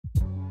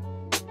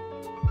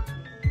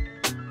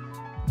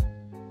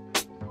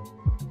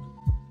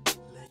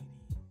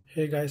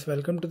Hey guys,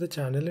 welcome to the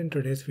channel. In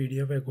today's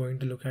video we're going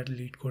to look at a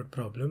Leetcode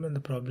problem, and the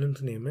problem's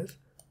name is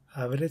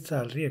average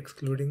salary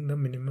excluding the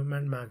minimum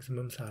and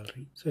maximum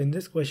salary. So in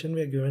this question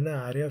we are given an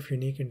array of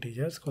unique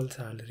integers called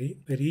salary,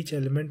 where each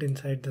element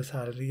inside the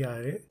salary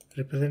array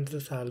represents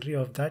the salary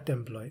of that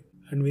employee.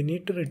 And we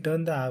need to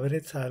return the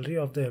average salary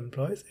of the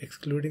employees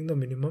excluding the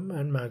minimum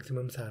and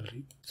maximum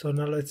salary. So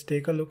now let's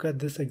take a look at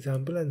this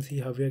example and see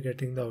how we are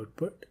getting the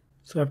output.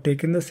 So I've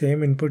taken the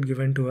same input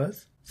given to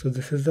us. So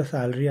this is the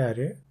salary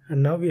array,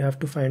 and now we have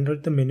to find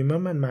out the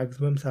minimum and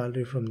maximum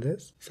salary from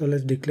this. So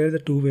let's declare the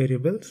two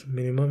variables,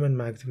 minimum and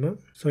maximum.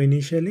 So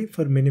initially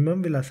for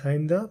minimum we'll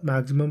assign the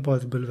maximum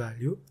possible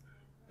value,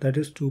 that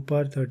is 2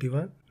 power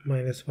 31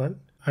 minus 1,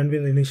 and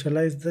we'll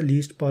initialize the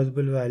least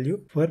possible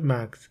value for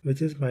max,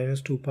 which is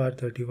minus 2 power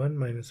 31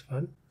 minus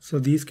 1. So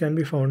these can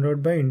be found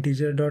out by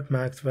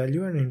integer.max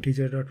value and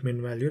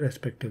integer.min value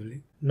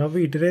respectively. Now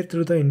we iterate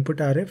through the input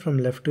array from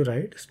left to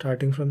right,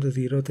 starting from the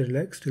 0th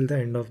index till the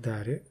end of the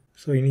array.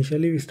 So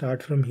initially we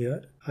start from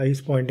here, I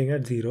is pointing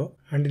at 0,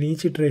 and in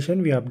each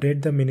iteration we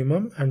update the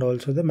minimum and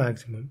also the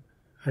maximum.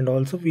 And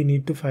also we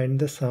need to find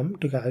the sum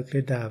to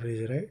calculate the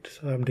average, right?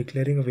 So I'm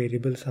declaring a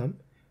variable sum,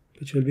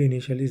 which will be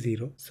initially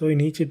 0. So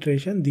in each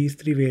iteration these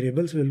three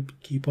variables will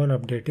keep on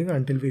updating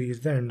until we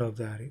reach the end of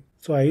the array.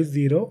 So I is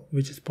 0,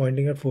 which is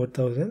pointing at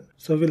 4000.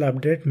 So we'll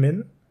update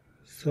min.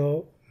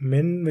 So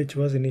min, which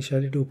was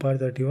initially 2 power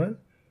 31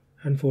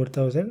 and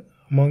 4000,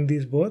 among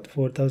these both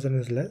 4000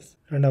 is less,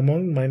 and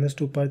among minus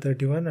 2 power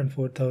 31 and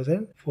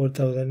 4000,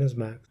 4000 is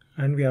max.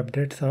 And we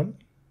update sum,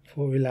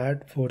 so we'll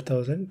add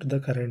 4000 to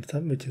the current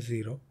sum, which is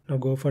 0. Now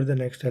go for the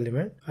next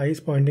element. I is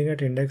pointing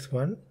at index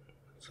 1.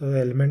 So the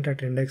element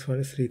at index 1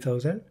 is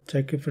 3000.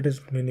 Check if it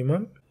is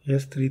minimum.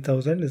 Yes,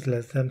 3000 is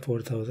less than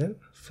 4000.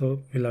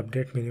 So we'll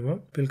update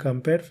minimum. We'll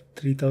compare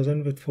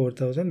 3000 with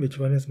 4000. Which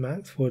one is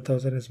max?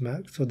 4000 is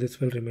max. So this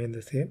will remain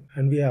the same.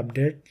 And we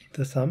update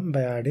the sum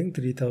by adding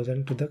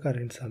 3000 to the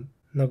current sum.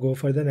 Now go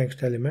for the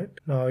next element.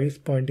 Now I is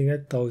pointing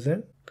at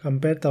 1000.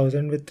 Compare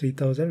 1000 with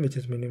 3000, which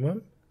is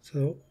minimum.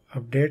 So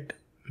update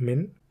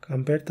min.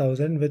 Compare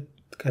 1000 with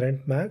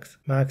current max.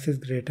 Max is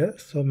greater,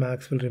 so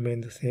max will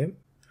remain the same.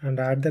 And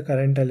add the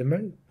current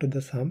element to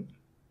the sum.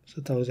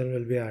 So 1000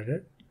 will be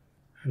added.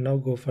 And now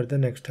go for the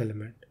next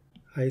element.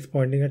 I is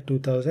pointing at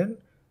 2000.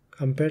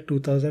 Compare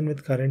 2000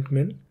 with current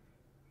min.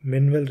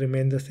 Min will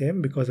remain the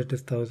same because it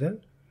is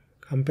 1000.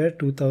 Compare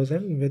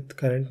 2000 with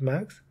current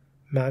max.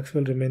 Max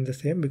will remain the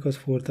same because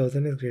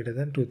 4000 is greater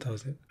than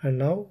 2000. And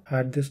now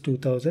add this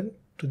 2000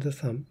 to the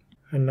sum.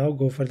 And now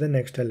go for the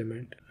next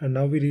element. And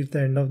now we reach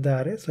the end of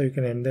the array, so you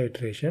can end the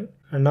iteration.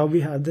 And now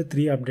we have the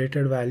three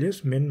updated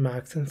values, min,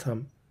 max and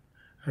sum.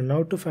 And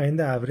now to find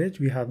the average,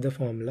 we have the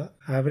formula.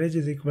 Average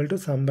is equal to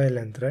sum by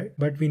length, right?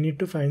 But we need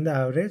to find the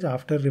average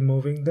after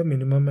removing the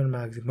minimum and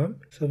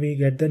maximum. So we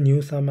get the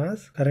new sum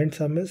as, current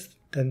sum is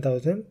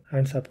 10,000,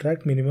 and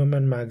subtract minimum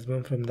and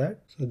maximum from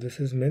that. So this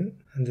is min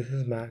and this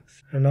is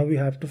max. And now we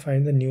have to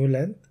find the new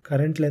length.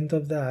 Current length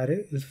of the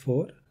array is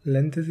 4.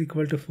 Length is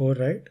equal to 4,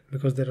 right?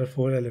 Because there are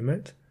 4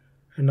 elements.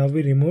 And now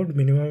we removed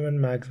minimum and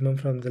maximum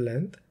from the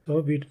length. So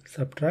we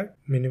subtract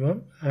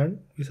minimum and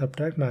we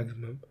subtract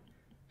maximum.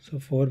 So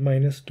 4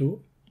 minus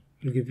 2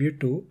 will give you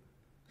 2.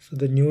 So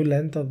the new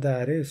length of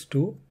the array is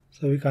 2.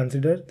 So we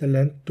consider the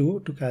length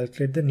 2 to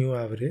calculate the new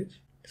average.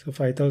 So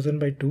 5000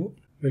 by 2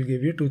 will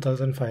give you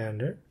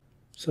 2500.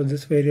 So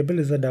this variable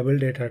is a double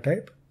data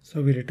type.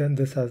 So we return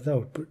this as the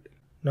output.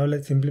 Now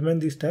let's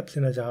implement these steps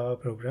in a Java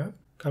program.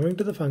 Coming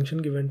to the function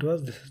given to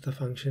us, this is the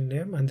function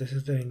name and this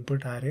is the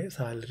input array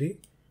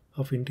salary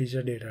of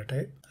integer data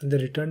type. And the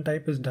return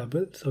type is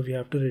double. So we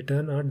have to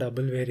return a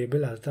double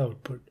variable as the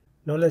output.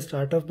 Now let's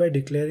start off by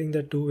declaring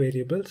the two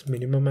variables,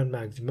 minimum and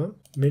maximum.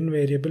 Min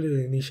variable is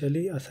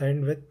initially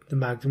assigned with the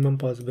maximum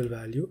possible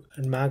value,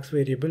 and max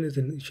variable is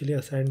initially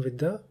assigned with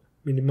the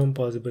minimum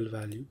possible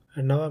value.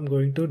 And now I'm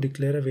going to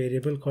declare a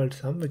variable called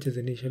sum, which is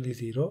initially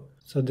 0.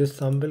 So this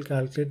sum will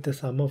calculate the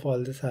sum of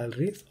all the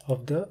salaries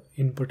of the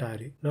input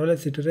array. Now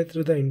let's iterate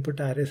through the input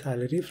array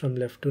salary from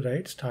left to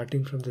right,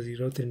 starting from the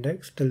 0th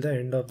index till the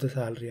end of the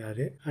salary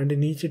array. And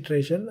in each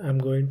iteration, I'm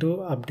going to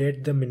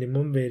update the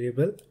minimum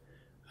variable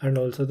and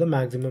also the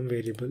maximum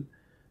variable.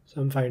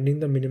 So I'm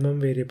finding the minimum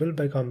variable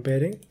by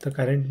comparing the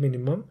current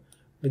minimum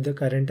with the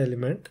current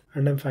element,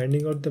 and I'm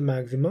finding out the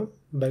maximum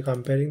by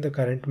comparing the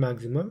current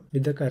maximum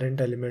with the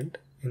current element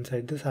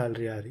inside the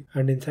salary array.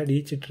 And inside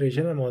each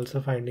iteration I'm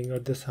also finding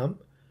out the sum.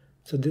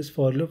 So this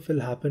for loop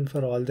will happen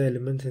for all the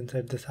elements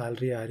inside the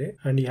salary array,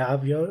 and you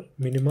have your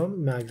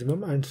minimum,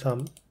 maximum and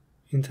sum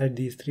inside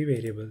these three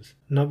variables.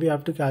 Now we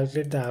have to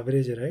calculate the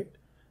average, right?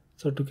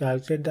 So to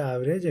calculate the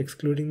average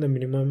excluding the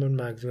minimum and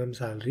maximum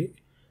salary,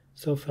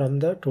 so from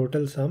the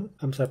total sum,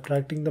 I'm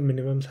subtracting the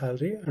minimum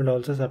salary and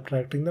also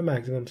subtracting the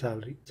maximum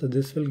salary. So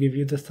this will give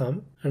you the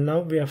sum. And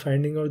now we are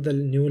finding out the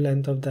new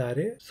length of the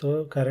array.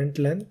 So current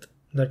length,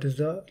 that is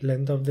the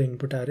length of the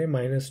input array,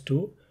 minus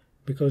 2,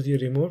 because you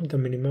removed the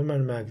minimum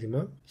and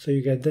maximum. So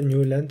you get the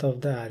new length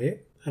of the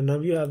array. And now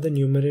you have the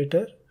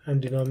numerator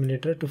and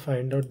denominator to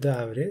find out the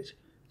average.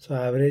 So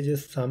average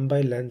is sum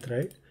by length,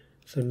 right?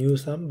 So new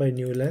sum by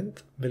new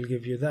length will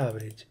give you the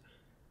average.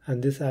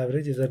 And this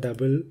average is a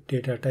double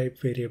data type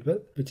variable,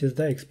 which is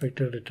the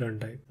expected return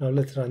type. Now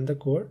let's run the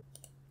code.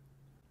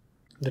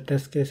 The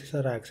test cases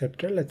are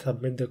accepted. Let's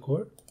submit the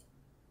code.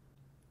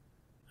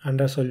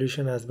 And our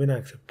solution has been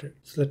accepted.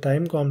 So the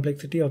time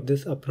complexity of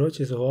this approach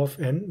is O of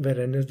n, where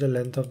n is the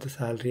length of the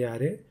salary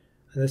array.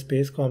 And the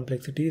space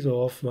complexity is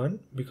O of 1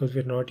 because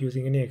we're not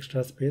using any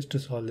extra space to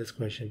solve this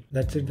question.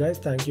 That's it guys.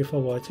 Thank you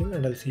for watching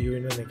and I'll see you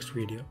in the next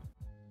video.